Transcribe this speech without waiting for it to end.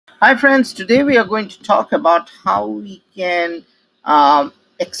Hi friends, today we are going to talk about how we can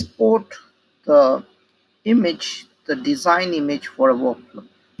export the image, the design image for a workflow.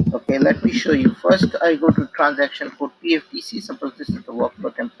 Okay, let me show you. First, I go to transaction code PFDC. Suppose this is the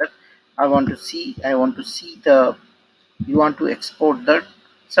workflow template. I want to see you want to export the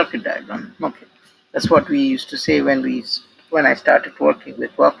circuit diagram. Okay, that's what we used to say when I started working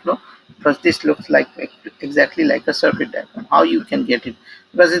with workflow, because this looks like exactly like a circuit diagram. How you can get it,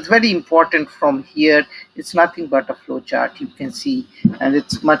 because it's very important. From here it's nothing but a flow chart, you can see, and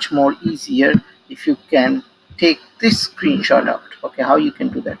it's much more easier if you can take this screenshot out. Okay, how you can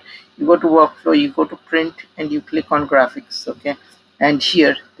do that: you go to workflow, you go to print, and you click on graphics. Okay, and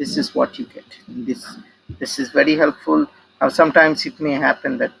here this is what you get. This is very helpful. Now sometimes it may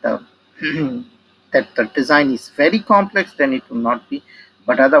happen that the that the design is very complex, then it will not be,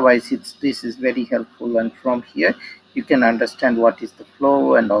 but otherwise this is very helpful, and from here you can understand what is the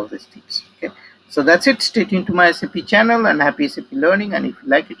flow and all these things. Okay, so that's it. Stay tuned to my SAP channel, and happy SAP learning. And if you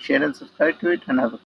like it, share and subscribe to it, and have a